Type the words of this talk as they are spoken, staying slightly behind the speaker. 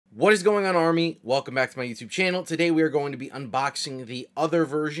What is going on, Army? Welcome back to my YouTube channel. Today we are going to be unboxing the other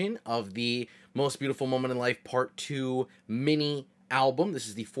version of the Most Beautiful Moment in Life Part 2 mini album. This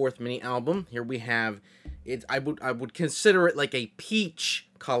is the fourth mini album. Here we have it. I would consider it like a peach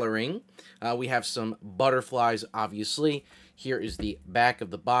coloring. We have some butterflies, obviously. Here is the back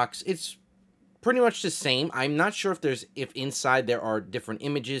of the box. It's pretty much the same. I'm not sure if inside there are different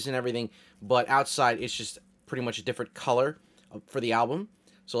images and everything, but outside it's just pretty much a different color for the album.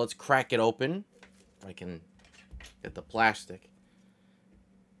 So let's crack it open. If I can get the plastic.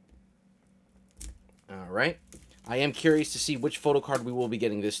 Alright. I am curious to see which photo card we will be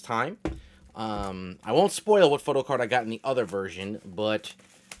getting this time. I won't spoil what photo card I got in the other version, but,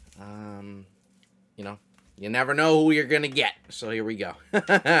 you know, you never know who you're going to get. So here we go.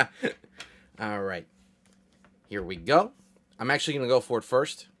 Alright. Here we go. I'm actually going to go for it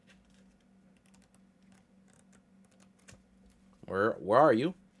first. Where are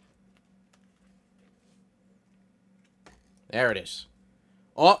you? There it is.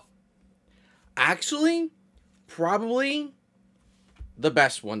 Oh, actually, probably the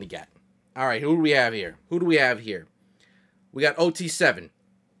best one to get. All right, who do we have here? We got OT7.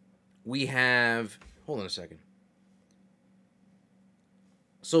 We have, hold on a second.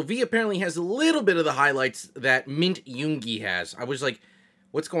 So V apparently has a little bit of the highlights that Mint Yoongi has. I was like,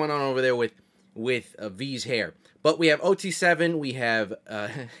 what's going on over there with V's hair? But we have OT7. We have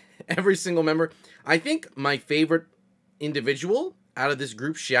every single member. I think my favorite individual out of this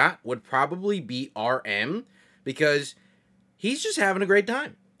group shot would probably be RM, because he's just having a great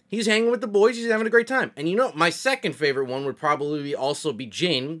time. He's hanging with the boys. He's having a great time. And you know, my second favorite one would probably also be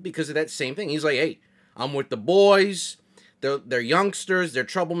Jin, because of that same thing. He's like, hey, I'm with the boys. They're youngsters. They're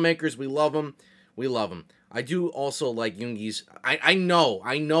troublemakers. We love them. We love them. I do also like Yoongi's. I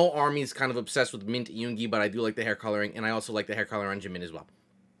know Army's kind of obsessed with Mint Yoongi, but I do like the hair coloring, and I also like the hair color on Jimin as well.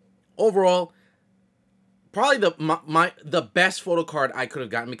 Overall, probably the best photo card I could have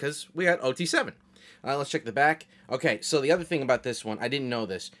gotten, because we got OT7. Let's check the back. Okay, so the other thing about this one, I didn't know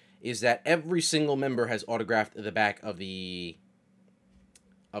this, is that every single member has autographed the back of the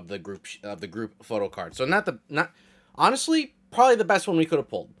group photo card. So honestly, probably the best one we could have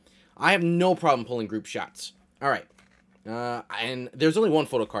pulled. I have no problem pulling group shots. All right. And there's only one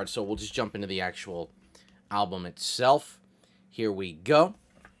photo card, so we'll just jump into the actual album itself. Here we go.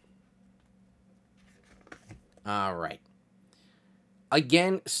 All right.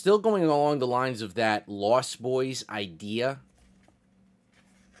 Again, still going along the lines of that Lost Boys idea.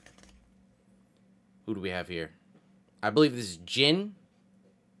 Who do we have here? I believe this is Jin.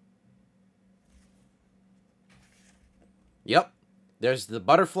 Yep. There's the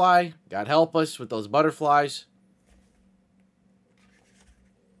butterfly. God help us with those butterflies.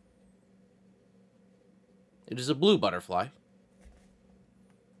 It is a blue butterfly.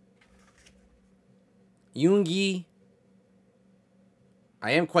 Yoongi.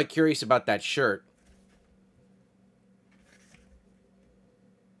 I am quite curious about that shirt.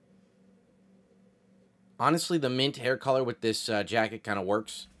 Honestly, the mint hair color with this jacket kind of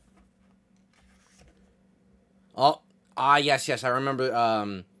works. Oh. Yes, I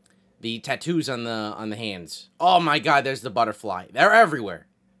remember the tattoos on the hands. Oh my god, there's the butterfly. They're everywhere.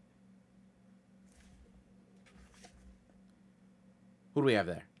 Who do we have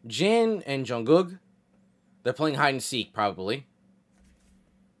there? Jin and Jungkook. They're playing hide and seek, probably.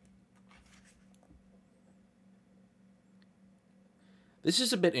 This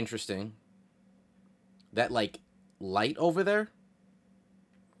is a bit interesting. That, like, light over there.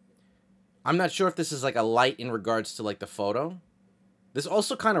 I'm not sure if this is like a light in regards to like the photo. This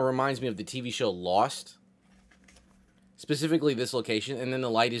also kind of reminds me of the TV show Lost. Specifically this location, and then the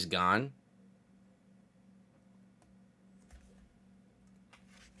light is gone.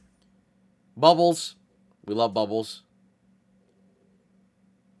 Bubbles. We love bubbles.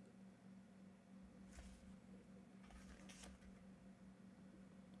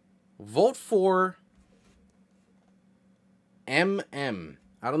 Vote for MM.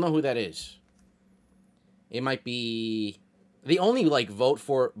 I don't know who that is. It might be... The only, like, vote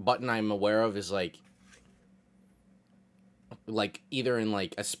for button I'm aware of is, like either in,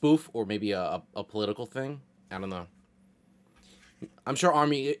 like, a spoof or maybe a political thing. I don't know. I'm sure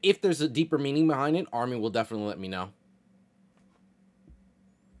Army... If there's a deeper meaning behind it, Army will definitely let me know.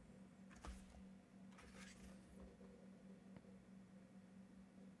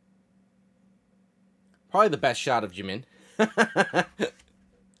 Probably the best shot of Jimin.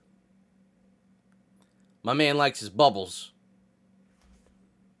 My man likes his bubbles.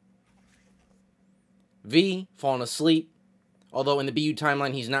 V, falling asleep. Although in the BU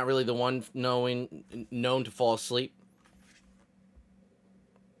timeline, he's not really the one known to fall asleep.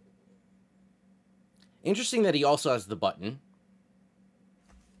 Interesting that he also has the button.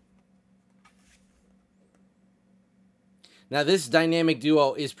 Now, this dynamic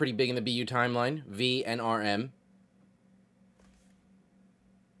duo is pretty big in the BU timeline, V and RM.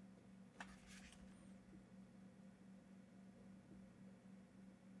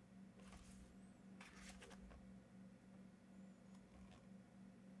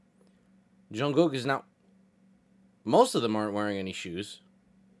 Jungkook is not... Most of them aren't wearing any shoes.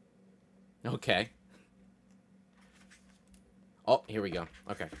 Okay. Oh, here we go.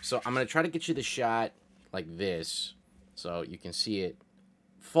 Okay, so I'm going to try to get you the shot like this so you can see it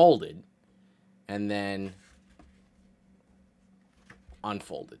folded and then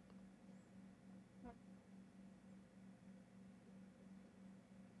unfolded.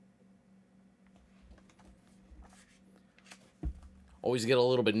 Always get a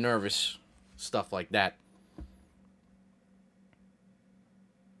little bit nervous, stuff like that.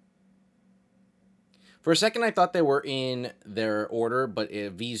 For a second, I thought they were in their order, but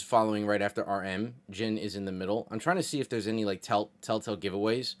V's following right after RM. Jin is in the middle. I'm trying to see if there's any like telltale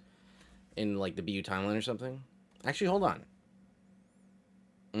giveaways in like the BU timeline or something. Actually, hold on.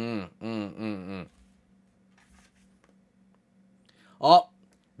 Oh,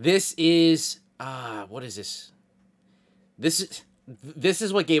 this is what is this? This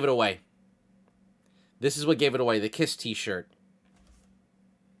is what gave it away. This is what gave it away. The Kiss T-shirt.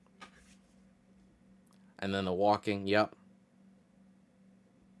 And then the walking, yep.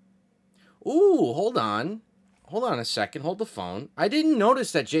 Ooh, hold on. Hold on a second. Hold the phone. I didn't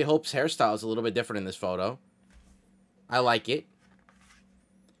notice that J-Hope's hairstyle is a little bit different in this photo. I like it.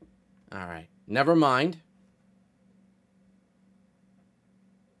 All right. Never mind.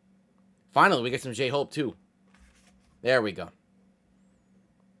 Finally, we get some J-Hope, too. There we go.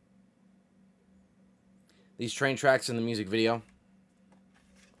 These train tracks in the music video.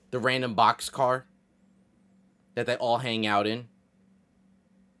 The random box car that they all hang out in.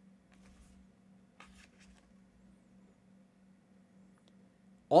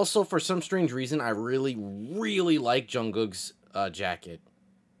 Also, for some strange reason, I really, really like Jungkook's jacket.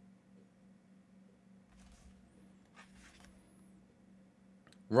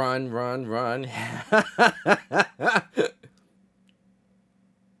 Run, run, run.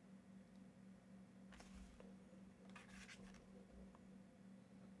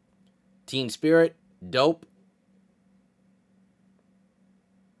 Teen Spirit, dope.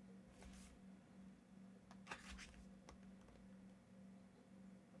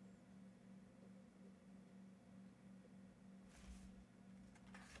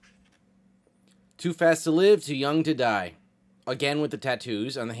 Too Fast to Live, Too Young to Die. Again with the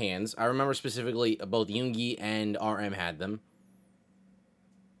tattoos on the hands. I remember specifically both Yoongi and RM had them.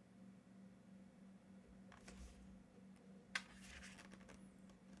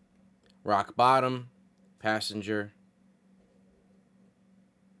 Rock Bottom, Passenger.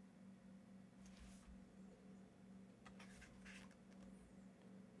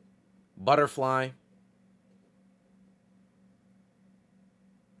 Butterfly.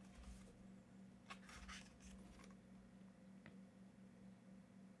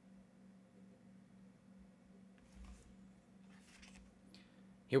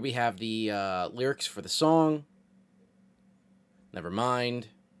 Here we have the lyrics for the song. Never mind.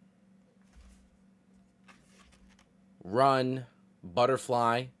 Run,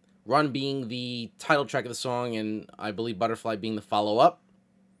 Butterfly. Run being the title track of the song, and I believe Butterfly being the follow-up.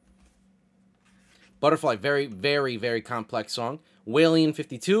 Butterfly, very, very, very complex song. Walian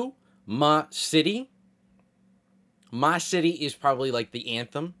 52, Ma City. Ma City is probably like the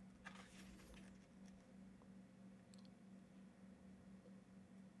anthem.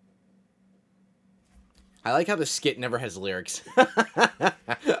 I like how the skit never has lyrics.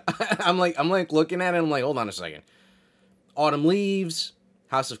 I'm like looking at it, and I'm like, hold on a second. Autumn Leaves,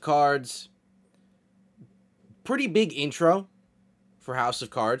 House of Cards. Pretty big intro for House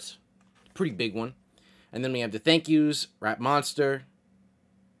of Cards. Pretty big one. And then we have the thank yous, Rap Monster.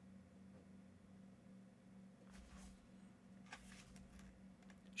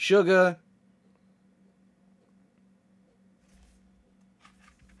 Sugar.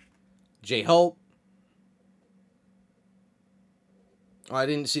 J-Hope. Oh, I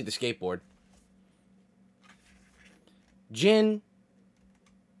didn't see the skateboard. Jin.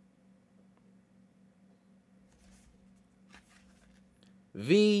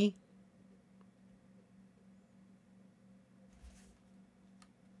 V.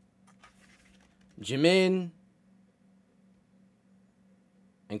 Jimin.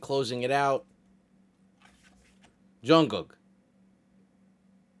 And closing it out, Jungkook.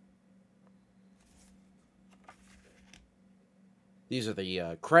 these are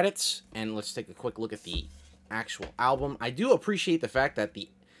the credits, and let's take a quick look at the actual album. I do appreciate the fact that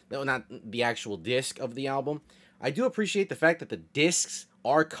not the actual disc of the album. I do appreciate the fact that the discs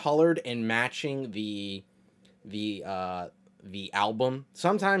are colored and matching the album.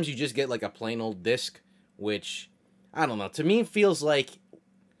 Sometimes you just get like a plain old disc, which I don't know. To me, feels like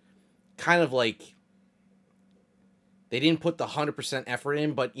kind of like they didn't put the 100% effort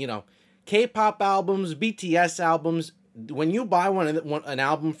in. But you know, K-pop albums, BTS albums, when you buy an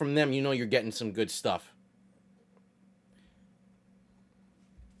album from them, you know you're getting some good stuff.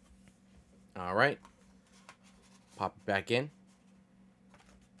 All right. Pop it back in.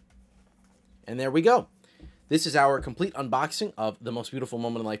 And there we go. This is our complete unboxing of The Most Beautiful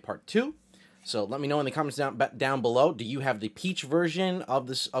Moment in Life Part 2. So let me know in the comments down below. Do you have the peach version of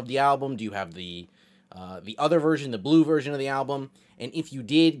the album? Do you have the other version, the blue version of the album? And if you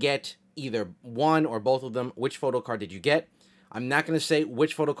did get either one or both of them, which photo card did you get? I'm not going to say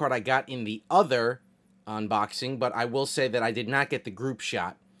which photo card I got in the other unboxing, but I will say that I did not get the group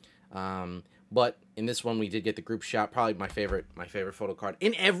shot. But in this one, we did get the group shot. Probably my favorite photo card.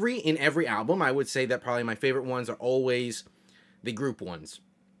 In every album, I would say that probably my favorite ones are always the group ones.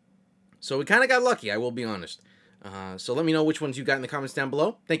 So we kind of got lucky, I will be honest. So let me know which ones you got in the comments down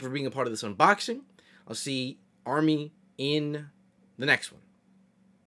below. Thank you for being a part of this unboxing. I'll see Army in the next one.